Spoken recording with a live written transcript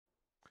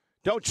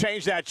Don't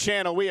change that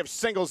channel. We have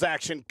singles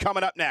action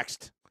coming up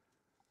next.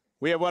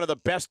 We have one of the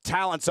best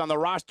talents on the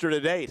roster to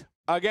date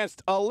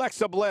against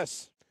Alexa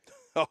Bliss.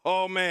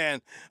 Oh,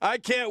 man. I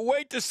can't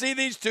wait to see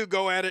these two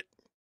go at it.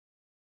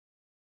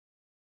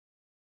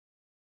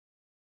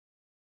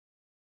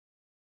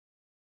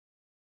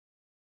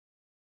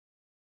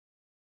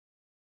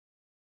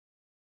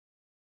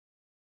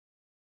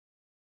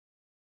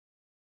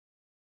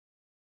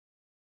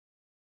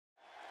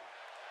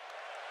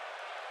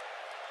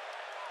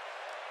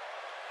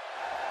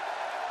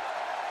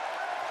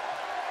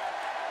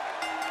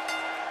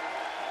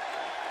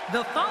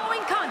 The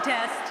following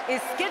contest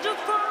is scheduled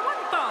for one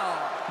fall.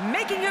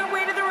 Making her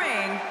way to the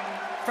ring,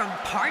 from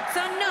parts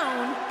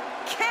unknown,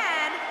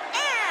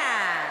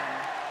 Can-Am.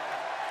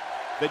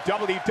 The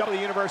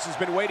WWE Universe has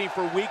been waiting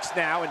for weeks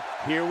now, and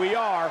here we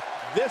are.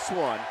 This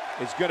one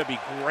is going to be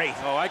great.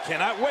 Oh, I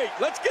cannot wait.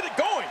 Let's get it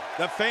going.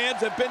 The fans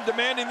have been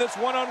demanding this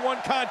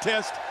one-on-one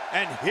contest,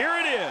 and here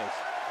it is.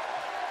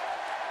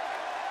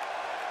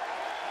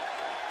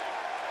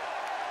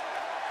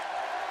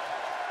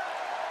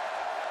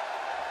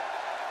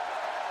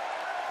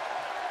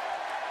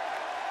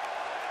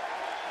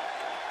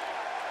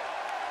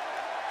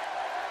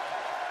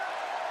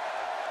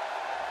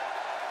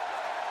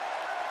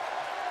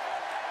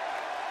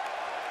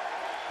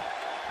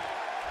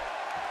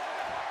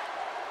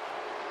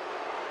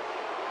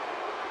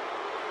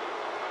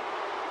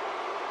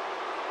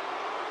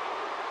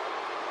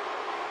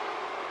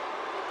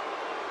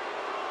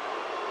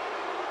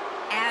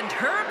 And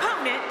her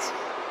opponent,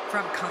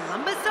 from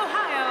Columbus,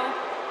 Ohio,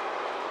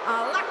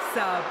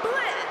 Alexa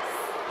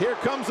Bliss. Here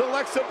comes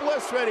Alexa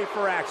Bliss, ready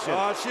for action.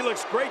 Oh, she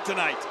looks great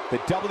tonight. The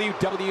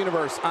WWE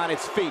Universe on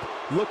its feet,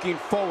 looking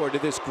forward to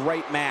this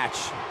great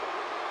match.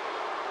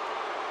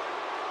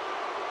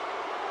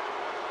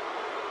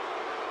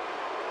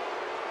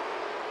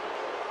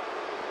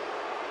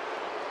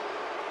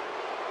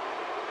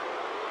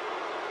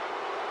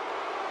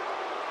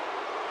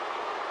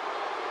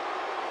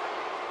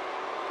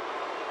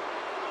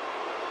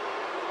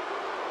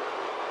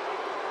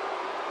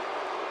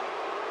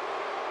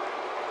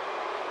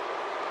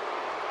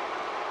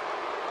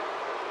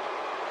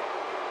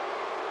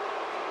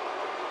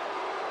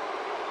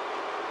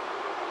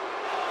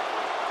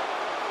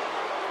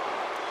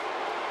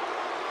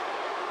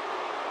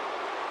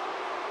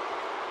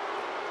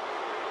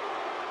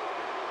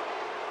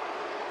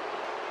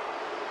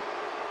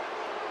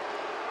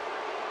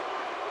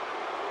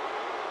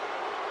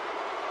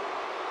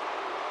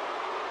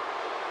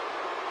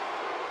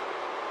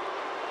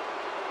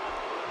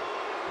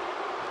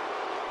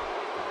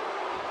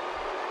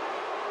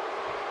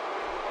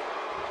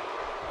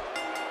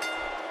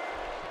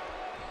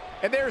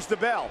 And there's the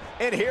bell,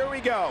 and here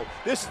we go.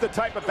 This is the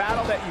type of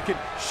battle that you can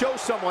show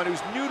someone who's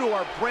new to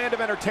our brand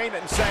of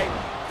entertainment and say,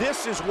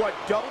 this is what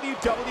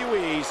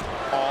WWE's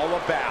all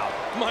about.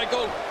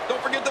 Michael, don't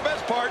forget the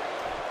best part.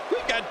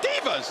 We've got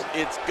divas.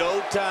 It's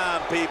go time,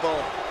 people.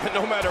 And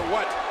no matter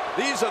what,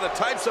 these are the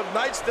types of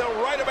nights they'll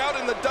write about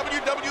in the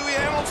WWE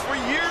annals for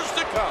years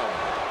to come.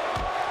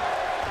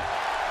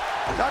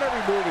 Not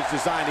every move is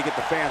designed to get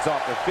the fans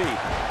off their feet.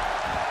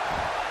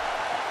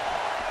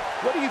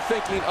 What are you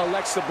thinking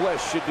Alexa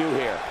Bliss should do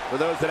here? For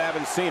those that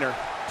haven't seen her,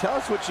 tell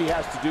us what she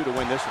has to do to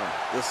win this one.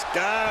 The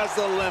sky's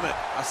the limit.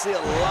 I see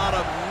a lot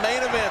of main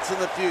events in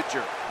the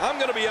future.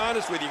 I'm going to be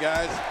honest with you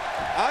guys.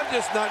 I'm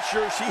just not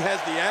sure she has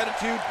the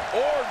attitude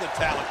or the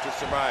talent to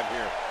survive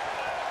here.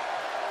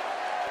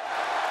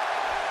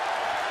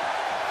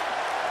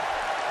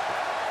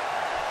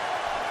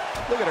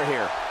 Look at her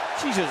here.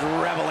 She's just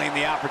reveling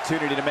the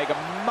opportunity to make a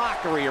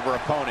mockery of her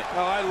opponent.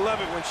 Oh, I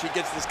love it when she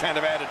gets this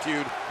kind of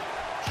attitude.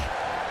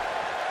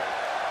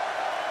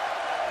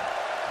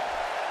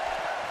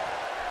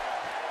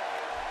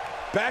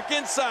 Back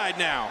inside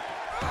now.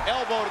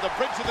 Elbow to the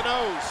bridge of the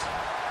nose.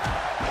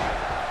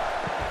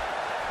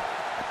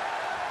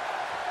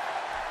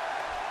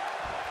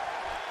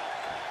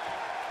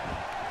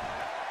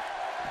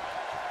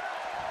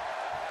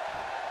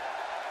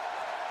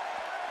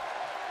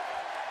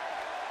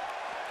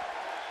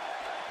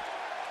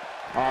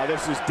 Oh,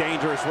 this is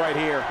dangerous right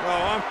here.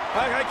 Oh,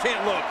 I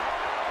can't look.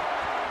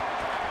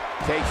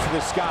 Takes to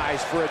the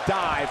skies for a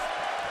dive.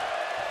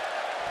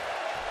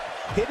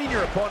 Hitting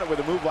your opponent with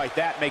a move like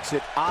that makes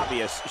it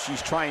obvious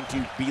she's trying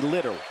to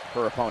belittle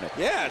her opponent.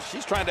 Yeah,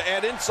 she's trying to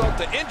add insult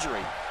to injury.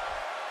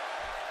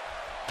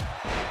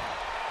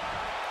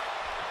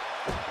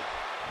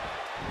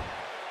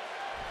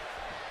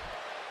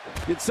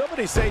 Did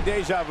somebody say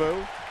deja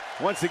vu?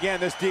 Once again,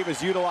 this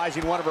diva's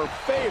utilizing one of her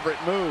favorite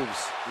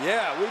moves.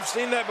 Yeah, we've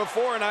seen that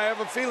before, and I have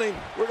a feeling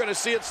we're going to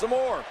see it some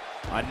more.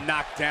 A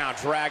knockdown,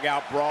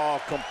 drag-out brawl,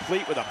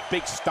 complete with a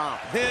big stomp.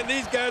 And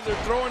these guys are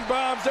throwing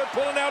bombs. They're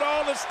pulling out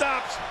all the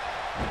stops.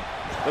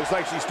 Looks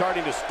like she's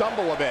starting to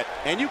stumble a bit,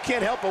 and you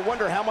can't help but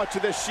wonder how much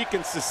of this she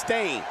can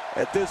sustain.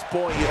 At this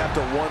point, you have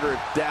to wonder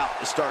if doubt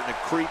is starting to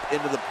creep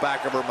into the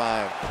back of her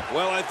mind.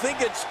 Well, I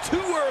think it's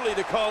too early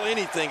to call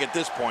anything at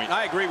this point.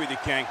 I agree with you,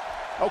 King.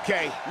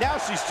 Okay, now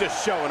she's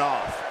just showing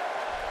off.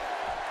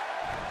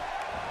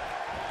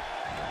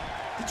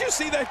 Did you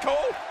see that,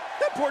 Cole?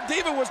 That poor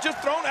diva was just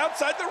thrown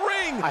outside the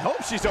ring. I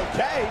hope she's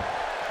okay.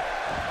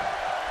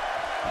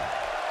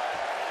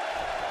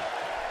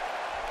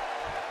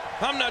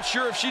 I'm not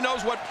sure if she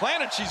knows what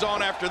planet she's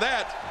on after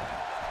that.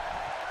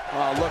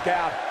 Oh, look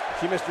out.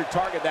 She missed her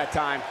target that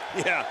time.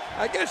 Yeah,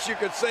 I guess you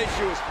could say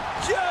she was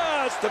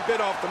just a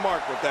bit off the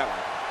mark with that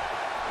one.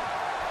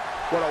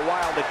 What a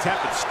wild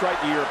attempt at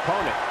striking your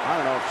opponent. I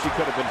don't know if she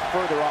could have been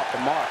further off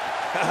the mark.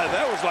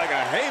 That was like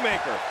a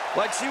haymaker,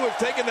 like she was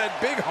taking that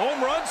big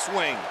home run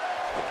swing.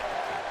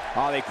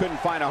 Oh, they couldn't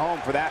find a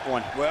home for that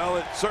one. Well,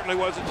 it certainly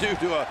wasn't due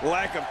to a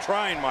lack of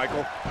trying,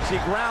 Michael.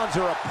 She grounds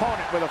her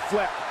opponent with a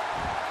flip.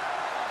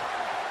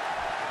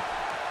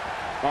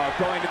 Oh,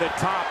 going to the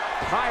top.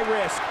 High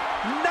risk.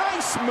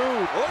 Nice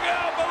move. Look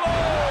out below.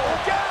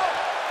 Look out.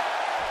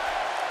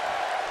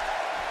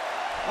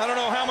 I don't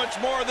know how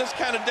much more of this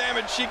kind of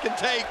damage she can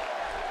take.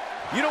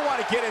 You don't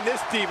want to get in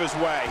this diva's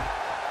way.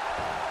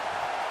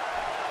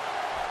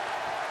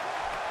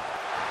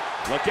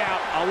 Look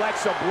out.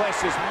 Alexa Bliss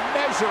is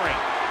measuring.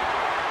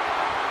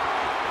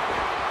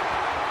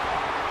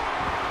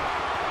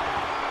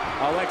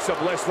 Alexa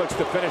Bliss looks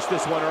to finish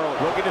this one early.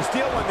 Looking to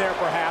steal one there,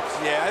 perhaps.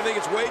 Yeah, I think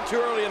it's way too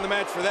early in the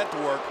match for that to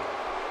work.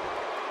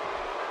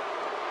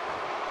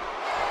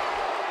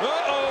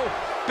 Uh-oh,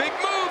 big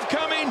move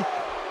coming.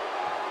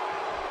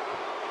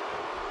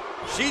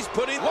 She's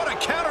putting... What a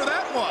counter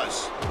that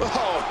was.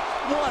 Oh,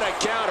 what a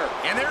counter.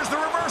 And there's the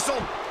reversal.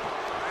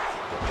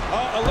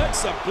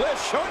 Alexa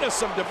Bliss showing us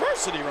some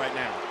diversity right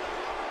now.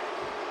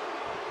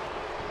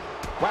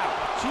 Wow,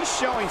 she's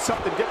showing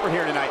something different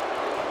here tonight.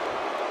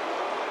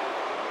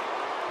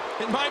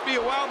 It might be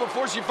a while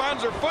before she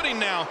finds her footing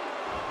now.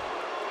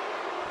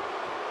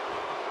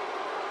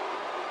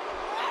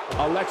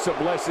 Alexa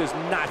Bliss is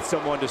not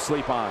someone to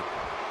sleep on.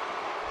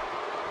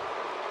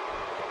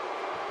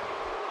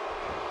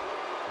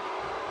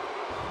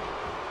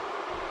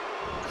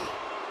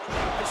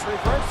 Nice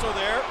reversal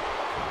there.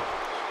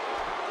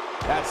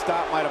 That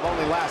stop might have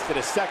only lasted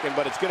a second,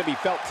 but it's going to be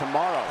felt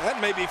tomorrow. That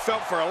may be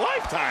felt for a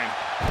lifetime.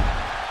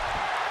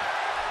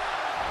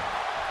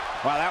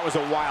 Wow, that was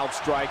a wild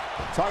strike.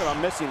 Talk about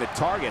missing the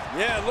target.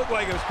 Yeah, it looked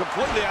like it was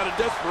completely out of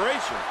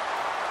desperation.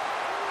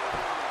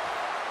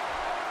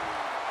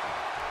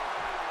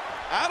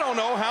 I don't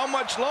know how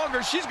much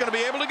longer she's going to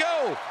be able to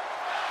go.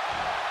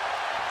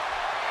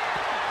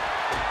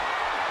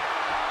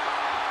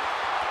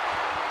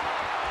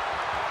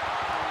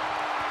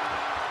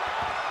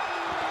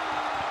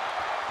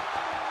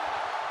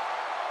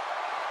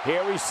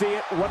 Here we see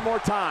it one more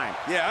time.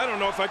 Yeah, I don't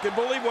know if I can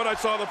believe what I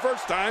saw the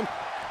first time.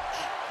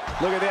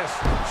 Look at this.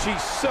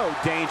 She's so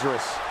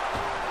dangerous.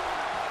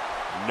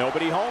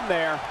 Nobody home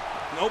there.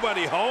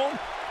 Nobody home?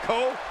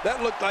 Cole,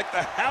 that looked like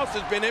the house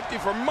has been empty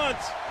for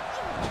months.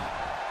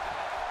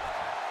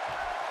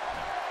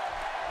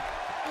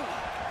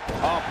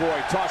 Oh, boy,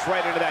 tossed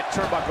right into that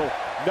turnbuckle.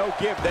 No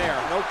give there.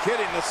 No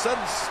kidding, the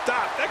sudden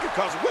stop. That could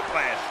cause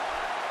whiplash.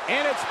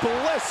 And it's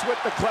Bliss with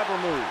the clever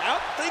move.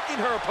 Outthinking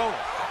her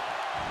opponent.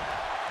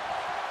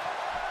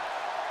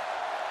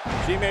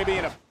 She may be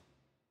in a...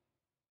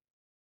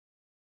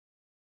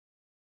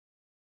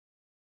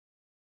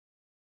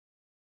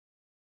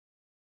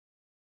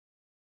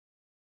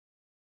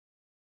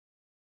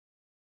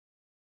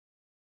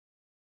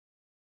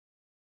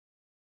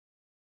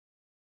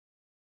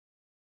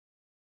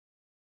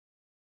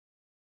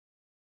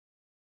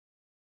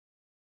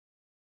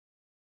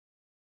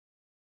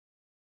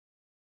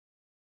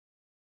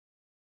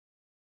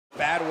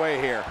 bad way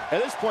here.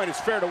 At this point,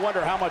 it's fair to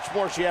wonder how much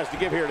more she has to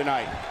give here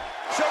tonight.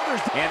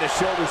 Shoulders, and the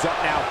shoulders up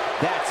now.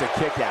 That's a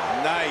kick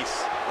out.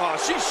 Nice. Oh,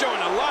 she's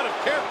showing a lot of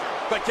character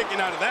by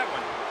kicking out of that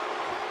one.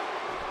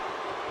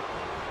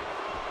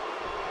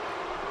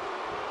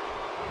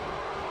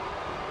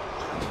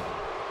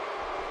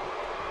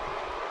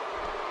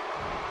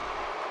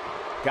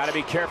 Got to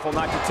be careful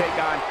not to take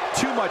on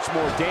too much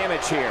more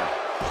damage here.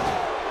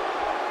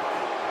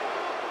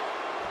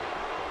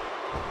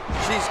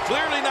 She's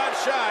clearly not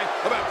shy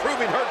about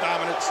proving her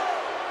dominance.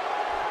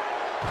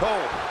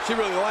 Cole, she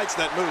really likes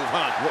that move,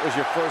 huh? What was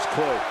your first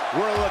clue?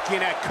 We're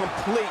looking at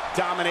complete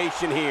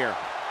domination here.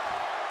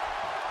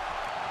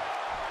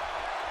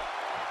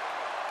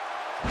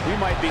 We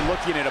might be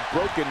looking at a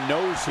broken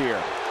nose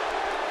here.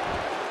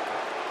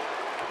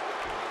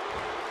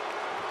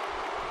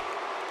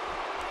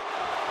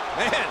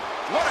 Man,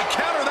 what a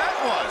counter that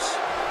was.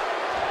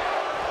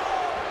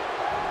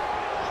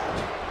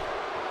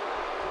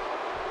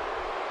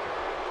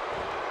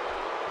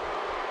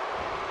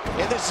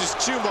 And this is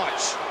too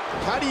much.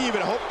 How do you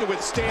even hope to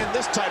withstand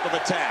this type of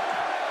attack?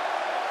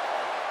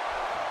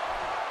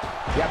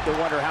 You have to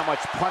wonder how much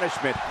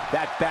punishment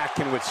that back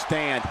can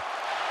withstand.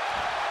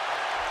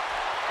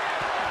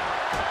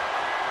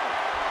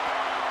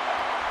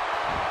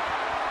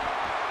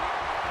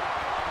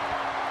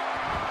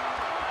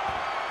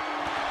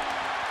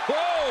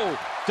 Whoa!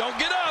 Don't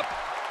get up!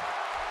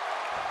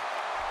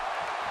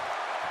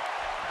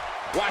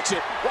 Watch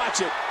it,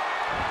 watch it.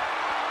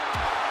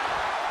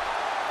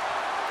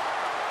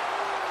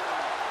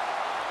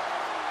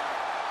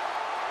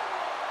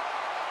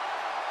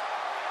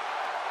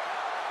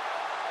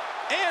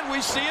 And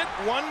we see it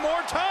one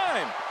more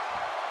time.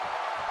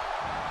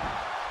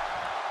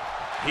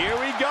 Here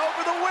we go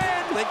for the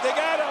win. I think they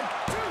got him.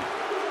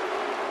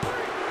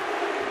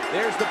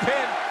 There's the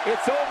pin.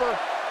 It's over.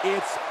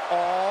 It's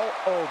all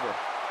over.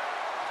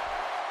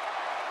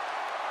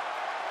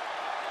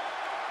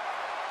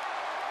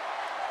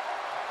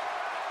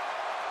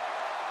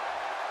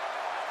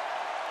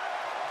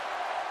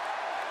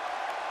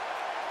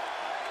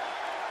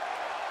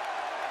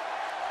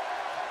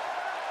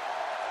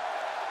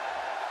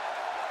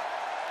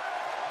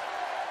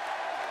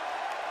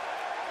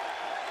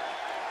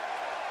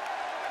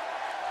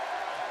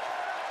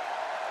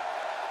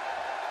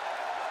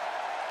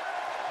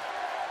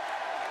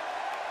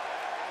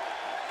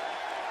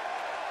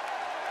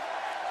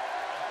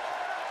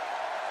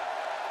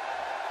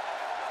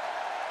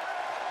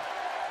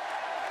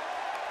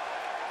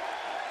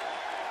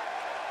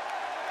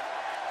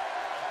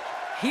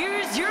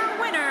 Here's your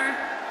winner,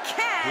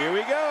 Kat. Here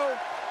we go.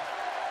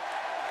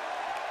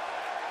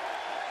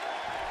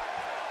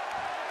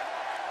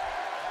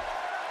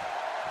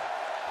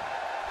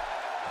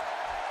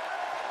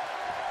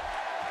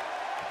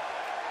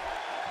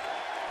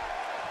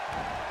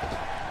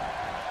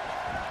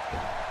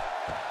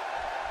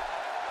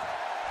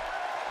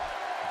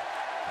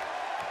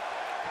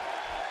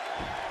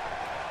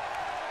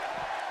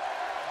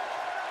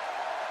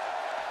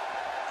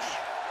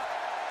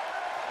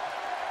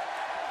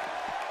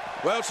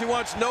 Well, she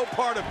wants no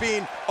part of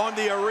being on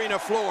the arena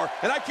floor,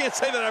 and I can't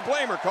say that I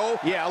blame her, Cole.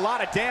 Yeah, a lot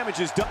of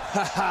damage is done.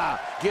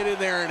 Get in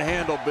there and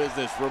handle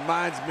business.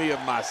 Reminds me of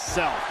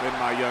myself in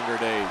my younger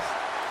days.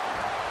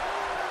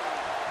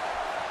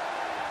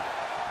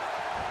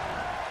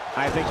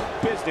 I think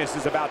business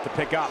is about to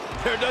pick up.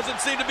 There doesn't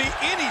seem to be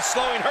any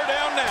slowing her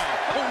down now.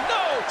 Oh,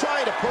 no!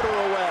 Trying to put her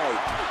away.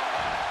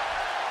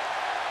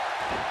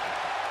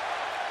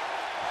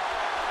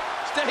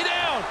 Stay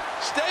down!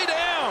 Stay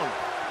down!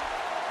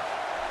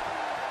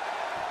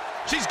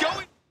 She's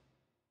going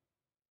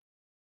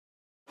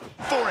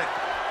For it.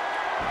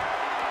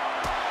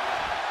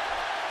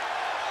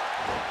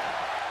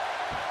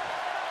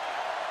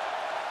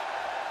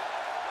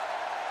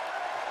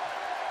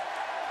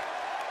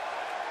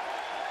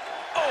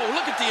 Oh,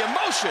 look at the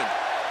emotion.